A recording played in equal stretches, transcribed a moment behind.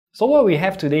So what we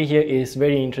have today here is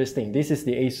very interesting. This is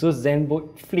the ASUS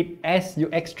ZenBook Flip S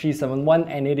UX371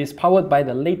 and it is powered by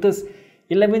the latest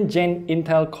 11th Gen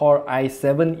Intel Core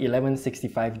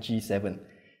i7-1165G7.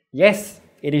 Yes,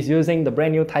 it is using the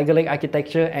brand new Tiger Lake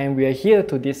architecture and we are here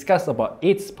to discuss about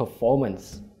its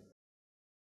performance.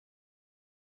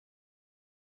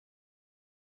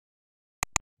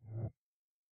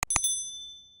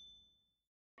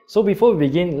 So before we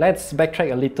begin, let's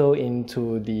backtrack a little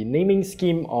into the naming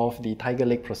scheme of the Tiger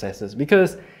Lake processors,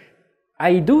 because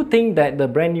I do think that the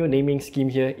brand new naming scheme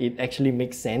here, it actually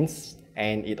makes sense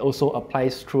and it also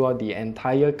applies throughout the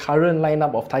entire current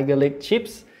lineup of Tiger Lake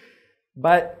chips,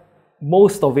 but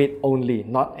most of it only,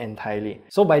 not entirely.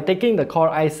 So by taking the Core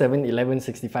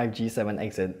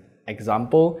i7-1165G7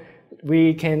 example,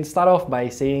 we can start off by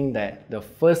saying that the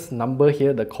first number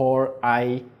here, the Core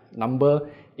i number,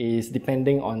 is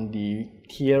depending on the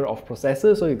tier of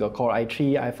processor. So you got Core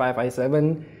i3, i5,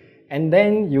 i7, and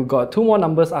then you got two more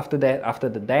numbers after that, after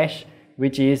the dash,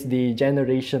 which is the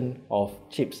generation of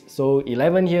chips. So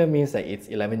 11 here means that it's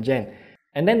 11 gen.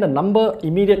 And then the number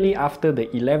immediately after the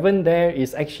 11 there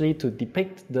is actually to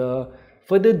depict the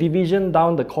further division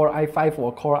down the Core i5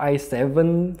 or Core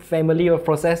i7 family of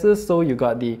processors. So you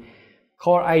got the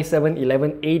Core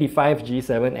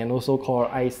i7-1165G7 and also Core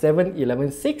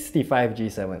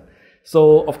i7-1165G7.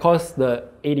 So of course the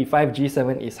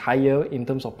 85G7 is higher in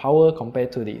terms of power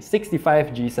compared to the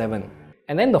 65G7.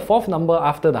 And then the fourth number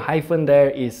after the hyphen there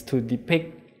is to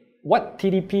depict what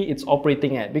TDP it's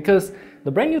operating at, because the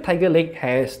brand new Tiger Lake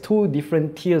has two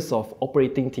different tiers of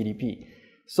operating TDP.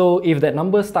 So if that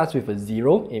number starts with a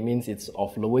 0, it means it's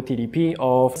of lower TDP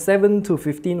of 7 to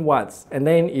 15 watts. And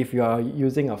then if you are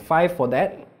using a 5 for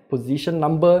that position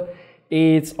number,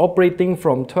 it's operating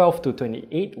from 12 to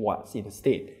 28 watts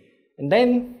instead. And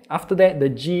then after that, the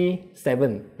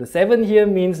G7. The 7 here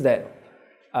means that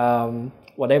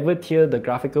whatever tier the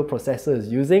graphical processor is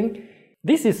using.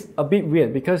 This is a bit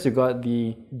weird because you got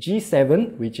the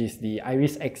G7, which is the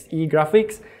Iris Xe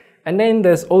graphics, and then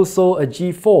there's also a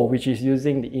G4, which is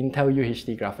using the Intel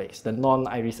UHD graphics, the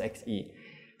non-Iris Xe.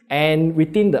 And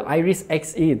within the Iris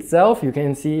Xe itself, you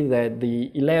can see that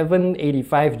the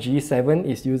 1185G7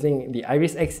 is using the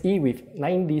Iris Xe with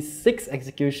 96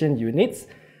 execution units,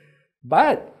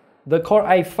 but the Core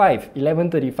i5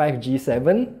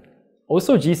 1135G7,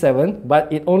 also G7, but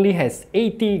it only has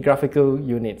 80 graphical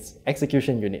units,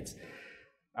 execution units.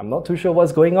 I'm not too sure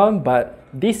what's going on, but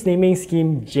this naming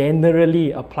scheme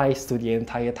generally applies to the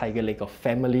entire Tiger Lake of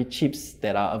family chips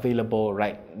that are available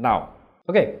right now.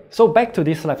 Okay, so back to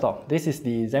this laptop. This is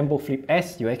the ZenBook Flip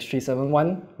S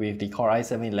UX371 with the Core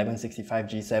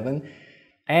i7-1165G7.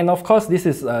 And of course, this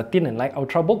is a thin and light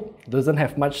ultrabook. Doesn't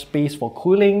have much space for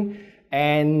cooling.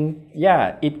 And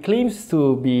yeah, it claims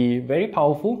to be very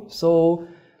powerful. So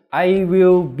I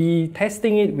will be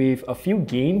testing it with a few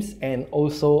games and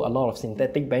also a lot of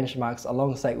synthetic benchmarks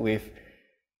alongside with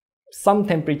some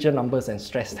temperature numbers and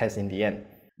stress tests in the end.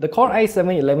 The Core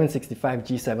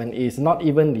i7-1165G7 is not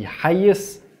even the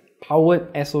highest powered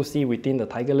SoC within the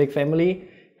Tiger Lake family,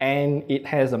 and it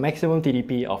has a maximum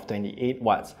TDP of 28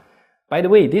 watts. By the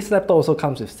way, this laptop also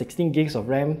comes with 16 gigs of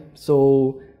RAM,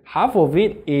 so half of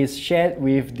it is shared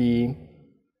with the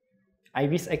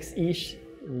Iris Xe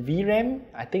VRAM.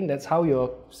 I think that's how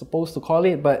you're supposed to call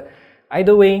it, but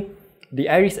either way, the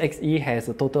Iris Xe has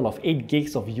a total of 8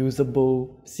 gigs of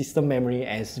usable system memory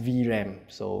as VRAM,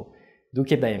 so do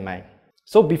keep that in mind.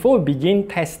 So before we begin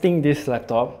testing this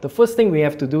laptop, the first thing we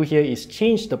have to do here is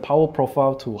change the power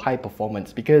profile to high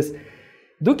performance, because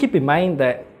do keep in mind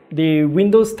that the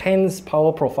Windows 10's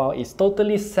power profile is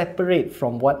totally separate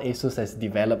from what ASUS has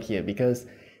developed here, because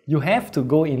you have to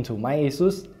go into My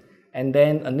ASUS and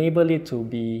then enable it to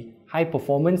be high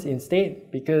performance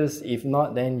instead, because if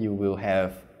not, then you will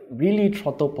have really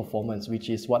throttled performance, which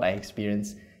is what I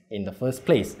experienced in the first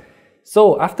place.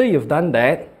 So after you've done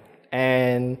that,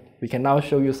 and we can now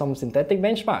show you some synthetic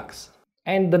benchmarks.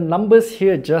 And the numbers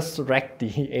here just wrecked the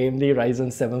AMD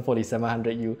Ryzen 7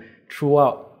 4700U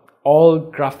throughout all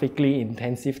graphically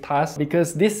intensive tasks,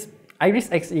 because this Iris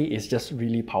Xe is just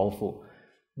really powerful.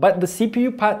 But the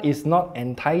CPU part is not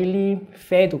entirely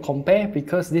fair to compare,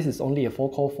 because this is only a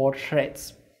 4-core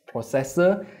 4-threads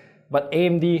processor, but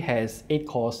AMD has 8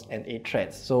 cores and 8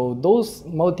 threads. So those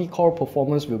multi-core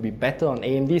performance will be better on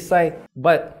AMD's side,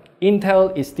 but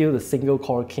Intel is still the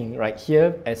single-core king right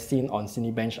here, as seen on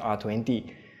Cinebench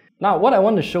R20. Now, what I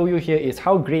want to show you here is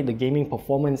how great the gaming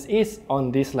performance is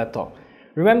on this laptop.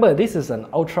 Remember, this is an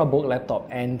ultrabook laptop,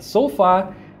 and so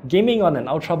far, gaming on an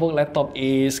ultrabook laptop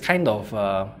is kind of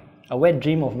a wet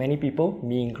dream of many people,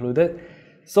 me included.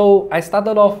 So I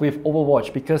started off with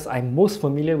Overwatch because I'm most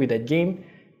familiar with that game,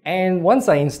 and once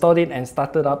I installed it and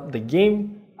started up the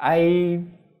game, I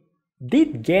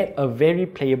did get a very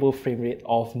playable frame rate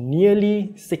of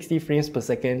nearly 60 frames per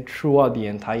second throughout the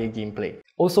entire gameplay.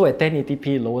 Also at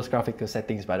 1080p lowest graphical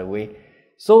settings, by the way.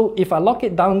 So if I lock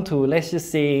it down to, let's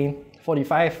just say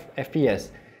 45 FPS,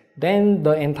 then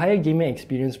the entire gaming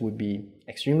experience would be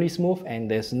extremely smooth and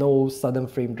there's no sudden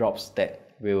frame drops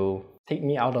that will take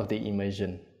me out of the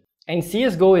immersion. And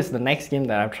CSGO is the next game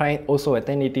that I've tried, also at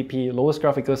 1080p lowest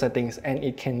graphical settings, and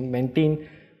it can maintain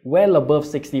well above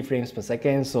 60 frames per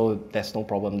second, so there's no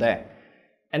problem there.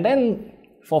 And then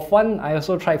for fun, I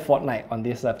also tried Fortnite on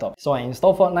this laptop. So I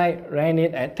installed Fortnite, ran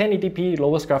it at 1080p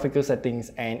lowest graphical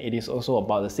settings, and it is also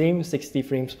about the same, 60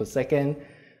 frames per second.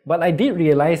 But I did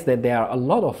realize that there are a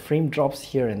lot of frame drops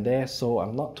here and there, so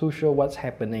I'm not too sure what's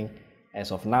happening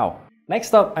as of now.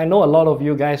 Next up, I know a lot of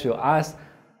you guys will ask,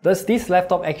 does this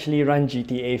laptop actually run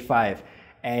GTA 5?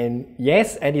 And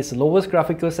yes, at its lowest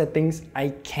graphical settings, I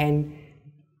can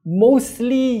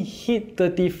mostly hit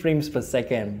 30 frames per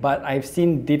second, but I've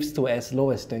seen dips to as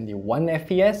low as 21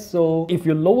 FPS. So if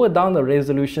you lower down the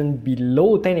resolution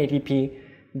below 1080p,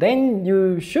 then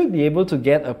you should be able to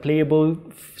get a playable,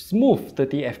 smooth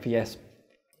 30 FPS.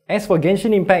 As for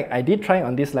Genshin Impact, I did try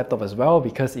on this laptop as well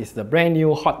because it's the brand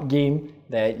new hot game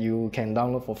that you can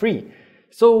download for free.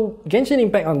 So Genshin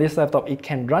Impact on this laptop, it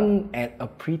can run at a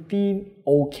pretty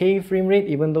okay frame rate,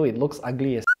 even though it looks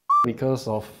ugly as because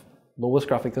of lowest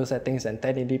graphical settings and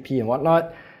 1080p and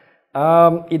whatnot.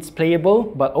 It's playable,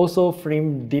 but also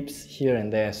frame dips here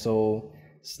and there, so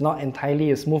it's not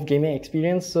entirely a smooth gaming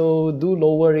experience, so do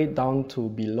lower it down to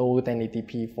below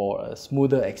 1080p for a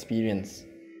smoother experience.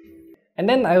 And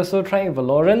then I also tried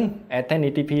Valorant at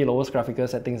 1080p lowest graphical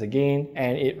settings again,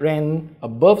 and it ran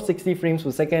above 60 frames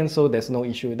per second, so there's no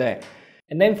issue there.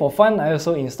 And then for fun, I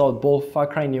also installed both Far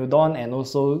Cry New Dawn and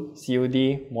also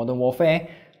COD Modern Warfare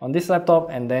on this laptop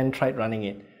and then tried running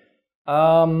it.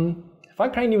 Far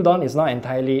Cry New Dawn is not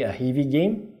entirely a heavy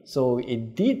game, so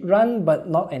it did run but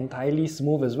not entirely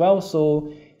smooth as well.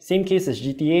 So same case as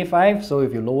GTA 5, so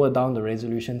if you lower down the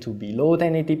resolution to below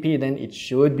 1080p, then it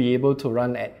should be able to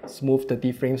run at smooth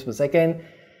 30 frames per second.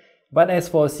 But as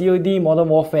for COD Modern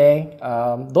Warfare,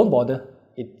 don't bother,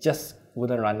 it just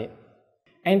wouldn't run it.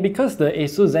 And because the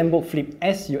ASUS ZenBook Flip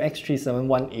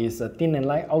SUX371 is a thin and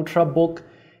light ultrabook,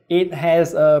 it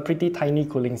has a pretty tiny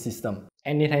cooling system,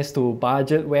 and it has to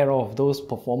budget where of those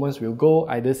performance will go,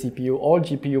 either CPU or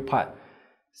GPU part.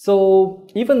 So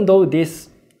even though this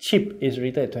chip is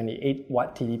rated at 28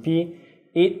 watt TDP,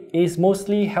 it is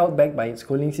mostly held back by its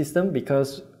cooling system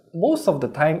because most of the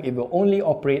time it will only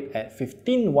operate at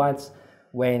 15 watts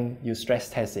when you stress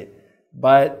test it.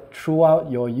 But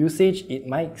throughout your usage, it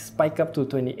might spike up to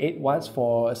 28 watts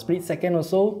for a split second or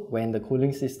so when the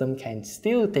cooling system can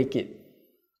still take it.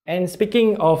 And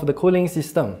speaking of the cooling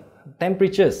system,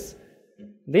 temperatures.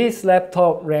 This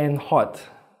laptop ran hot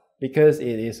because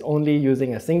it is only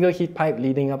using a single heat pipe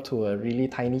leading up to a really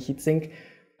tiny heatsink.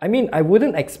 I mean, I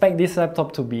wouldn't expect this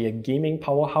laptop to be a gaming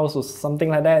powerhouse or something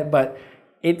like that, but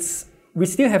we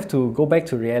still have to go back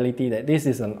to reality that this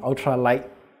is an ultra-light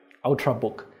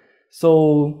ultrabook.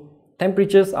 So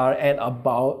temperatures are at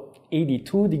about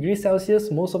 82 degrees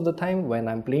Celsius most of the time when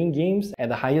I'm playing games at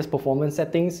the highest performance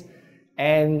settings.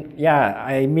 And yeah,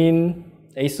 I mean,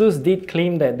 ASUS did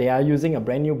claim that they are using a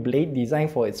brand new blade design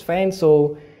for its fan,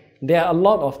 so there are a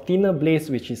lot of thinner blades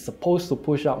which is supposed to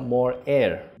push out more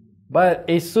air. But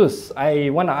ASUS, I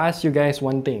want to ask you guys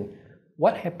one thing.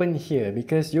 What happened here?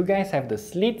 Because you guys have the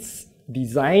slits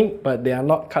designed, but they are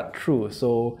not cut through,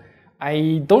 so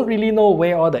I don't really know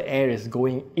where all the air is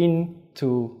going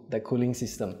into the cooling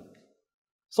system.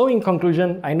 So in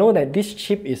conclusion, I know that this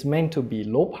chip is meant to be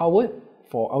low powered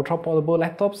for ultra portable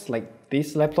laptops like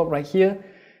this laptop right here,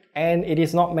 and it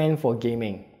is not meant for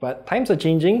gaming. But times are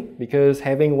changing because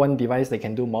having one device that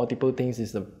can do multiple things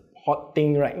is the hot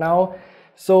thing right now.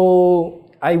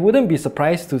 So I wouldn't be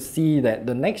surprised to see that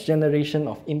the next generation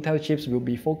of Intel chips will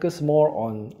be focused more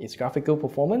on its graphical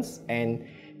performance, and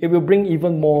it will bring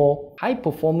even more high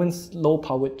performance, low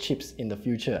powered chips in the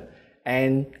future.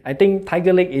 And I think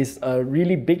Tiger Lake is a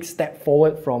really big step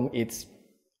forward from its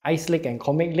Ice Lake and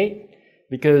Comic Lake,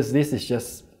 because this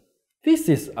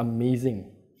is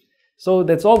amazing. So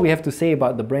that's all we have to say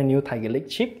about the brand new Tiger Lake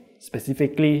chip,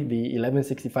 specifically the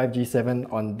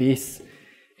 1165G7 on this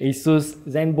ASUS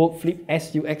ZenBook Flip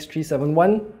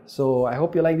SUX371. So I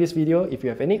hope you like this video. If you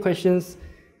have any questions,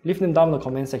 leave them down in the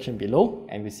comment section below,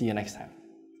 and we'll see you next time.